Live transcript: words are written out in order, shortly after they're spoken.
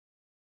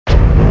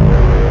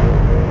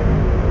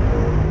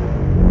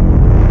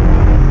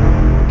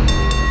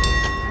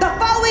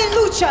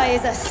Lucha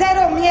is a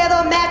Cero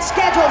Miedo match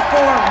scheduled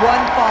for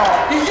one fall.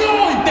 Y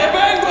yo te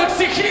vengo a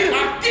exigir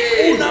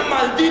aquí una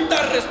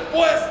maldita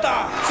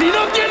respuesta. Si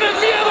no tienes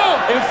miedo,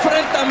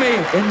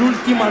 enfréntame en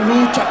Ultima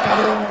Lucha,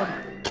 cabrón.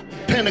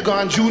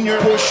 Pentagon Jr.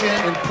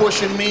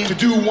 pushing me to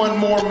do one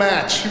more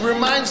match. He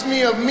reminds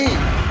me of me.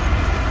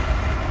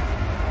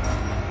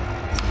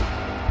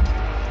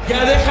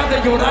 Ya deja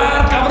de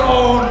llorar,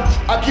 cabrón.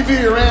 I'll give you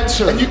your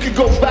answer, and you can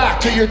go back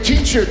to your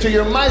teacher, to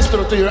your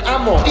maestro, to your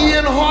amo.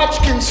 Ian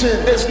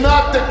Hodgkinson is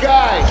not the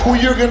guy who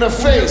you're gonna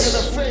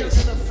face.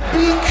 Because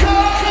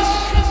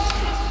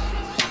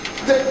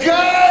the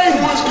guy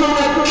who's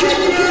gonna kick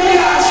your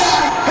ass,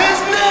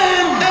 his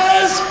name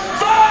is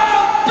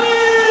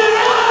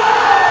Vampiro!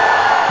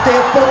 Te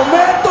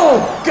prometo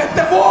que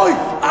te voy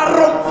a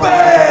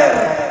romper.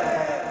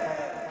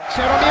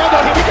 Cero Miedo,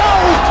 here we go!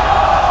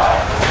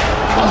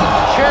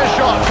 Chair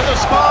shot to the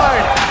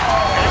spine.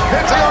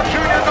 Pentagon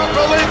Jr. not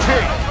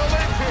relenting.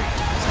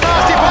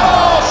 Nasty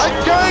pass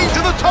again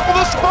to the top of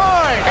the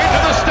spine. Into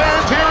the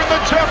stands here in the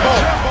temple.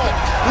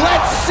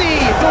 Let's see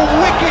the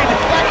wicked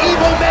that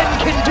evil men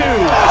can do.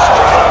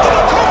 Straight to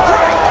the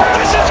concrete.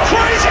 This is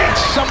crazy.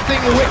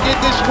 Something wicked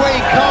this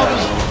way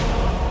comes.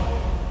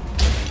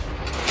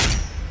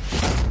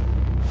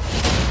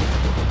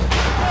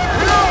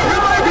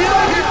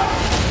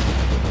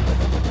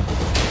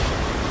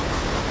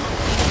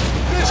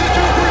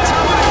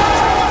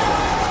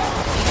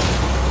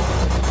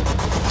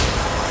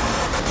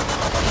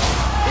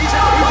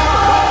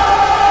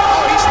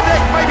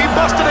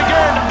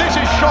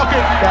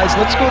 Guys,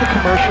 let's go to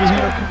commercial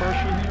here.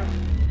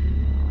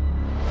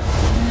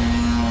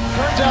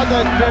 Turns out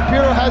that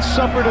Vampiro has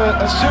suffered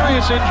a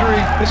serious injury.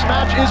 This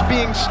match is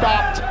being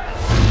stopped.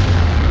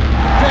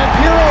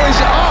 Vampiro is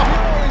up.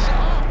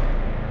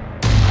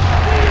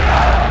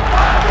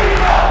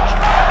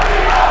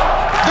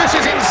 This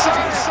is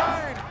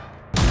insane.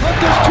 Look,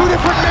 there's two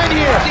different men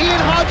here. Ian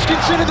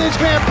Hodgkinson and this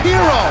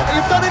Vampiro.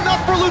 You've done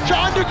enough for Lucha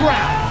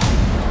Underground.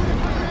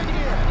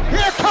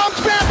 Here comes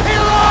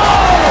Vampiro!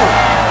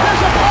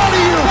 There's a part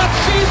of you that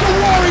sees a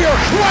warrior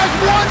who has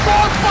one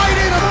more fight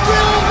in to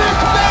will this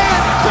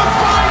man to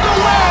find a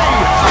way!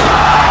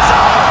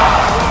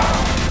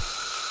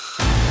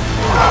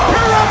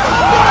 Vampiro!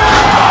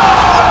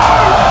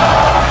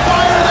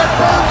 Fire that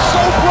burns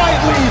so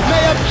brightly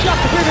may have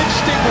just been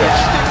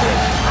extinguished.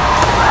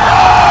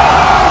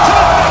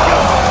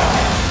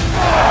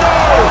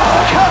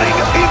 Cutting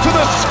into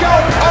the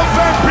scalp of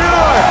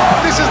Vampiro!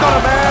 This is not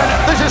a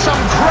man, this is some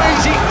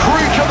crazy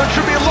creature that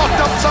should be locked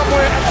up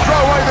somewhere and throw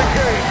away the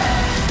key.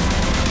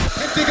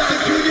 Pentagon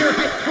Jr.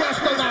 has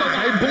crossed the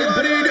line.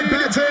 Bloodied,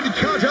 battered,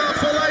 cut up,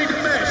 filleted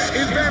mess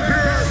is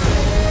Vampiro.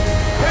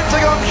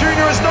 Pentagon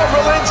Jr. is not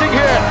relenting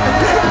here.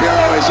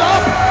 Vampiro is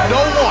up.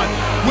 No one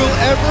will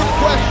ever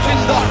question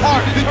the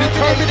heart, the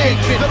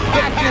determination, the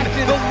passion,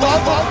 the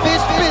love of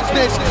this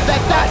business that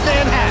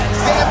man has.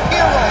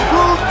 Vampiro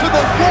proves to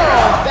the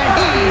world that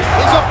he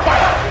is a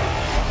fighter.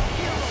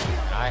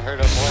 The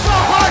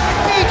heart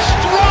beats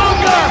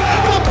stronger,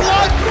 the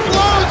blood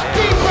flows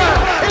deeper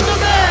in the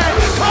man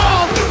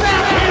called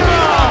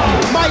Vampiro.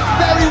 Might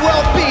very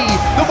well be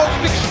the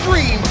most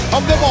extreme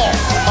of them all.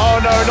 Oh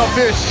no, not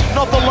this,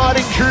 not the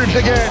lighting tubes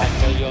again.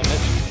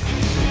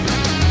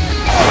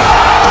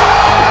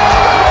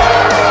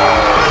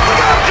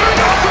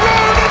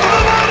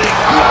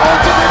 The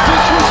ultimate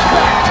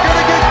disrespect.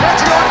 Gonna give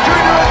Pentagon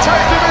Jr. a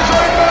taste of his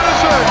own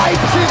medicine.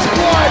 Wipes his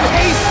blood,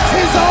 hastes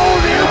his own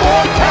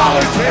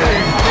immortality.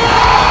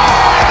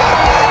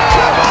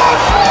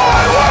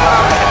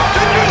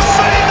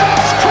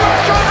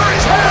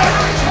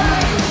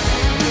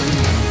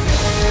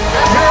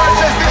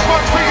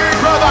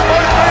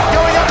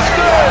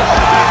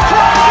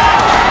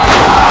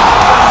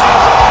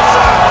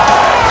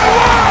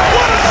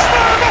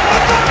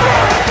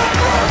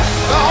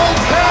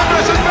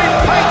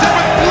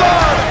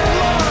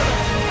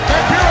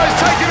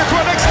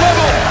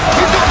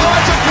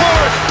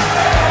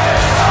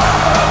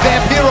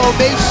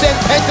 May send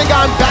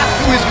Pentagon back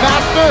to his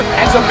master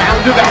as a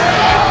mound of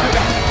ash.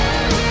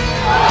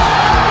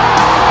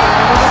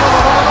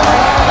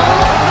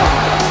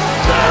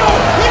 Cero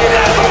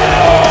Miedo!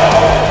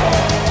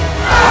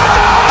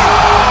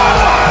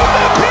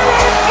 Vampiro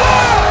on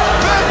fire!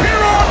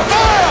 Vampiro on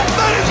fire!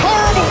 That is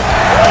horrible!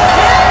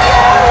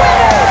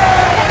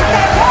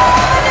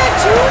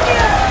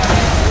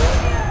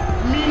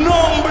 Mi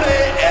nombre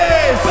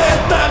es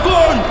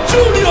Pentagon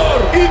Jr.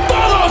 y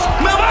todos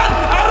me van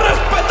a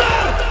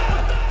respetar.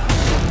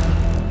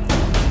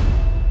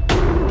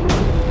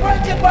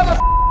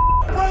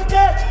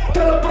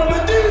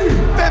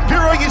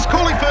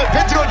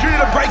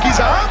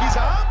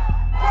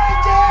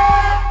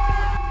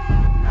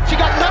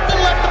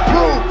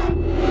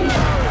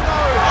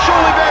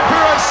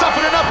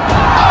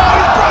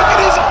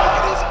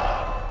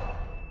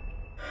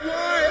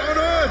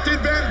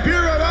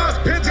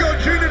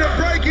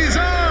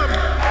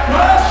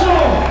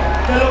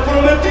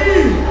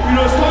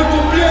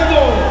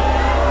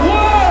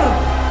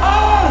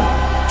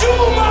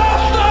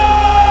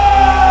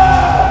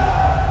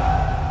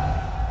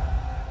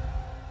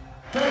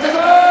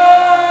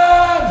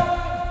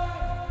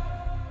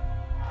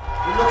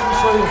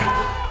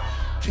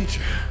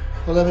 teacher.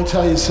 Well, let me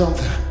tell you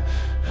something.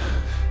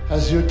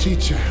 As your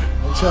teacher,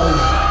 I'll tell you.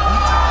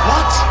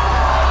 What?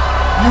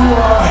 You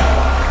are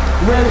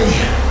ready,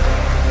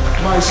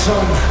 my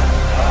son.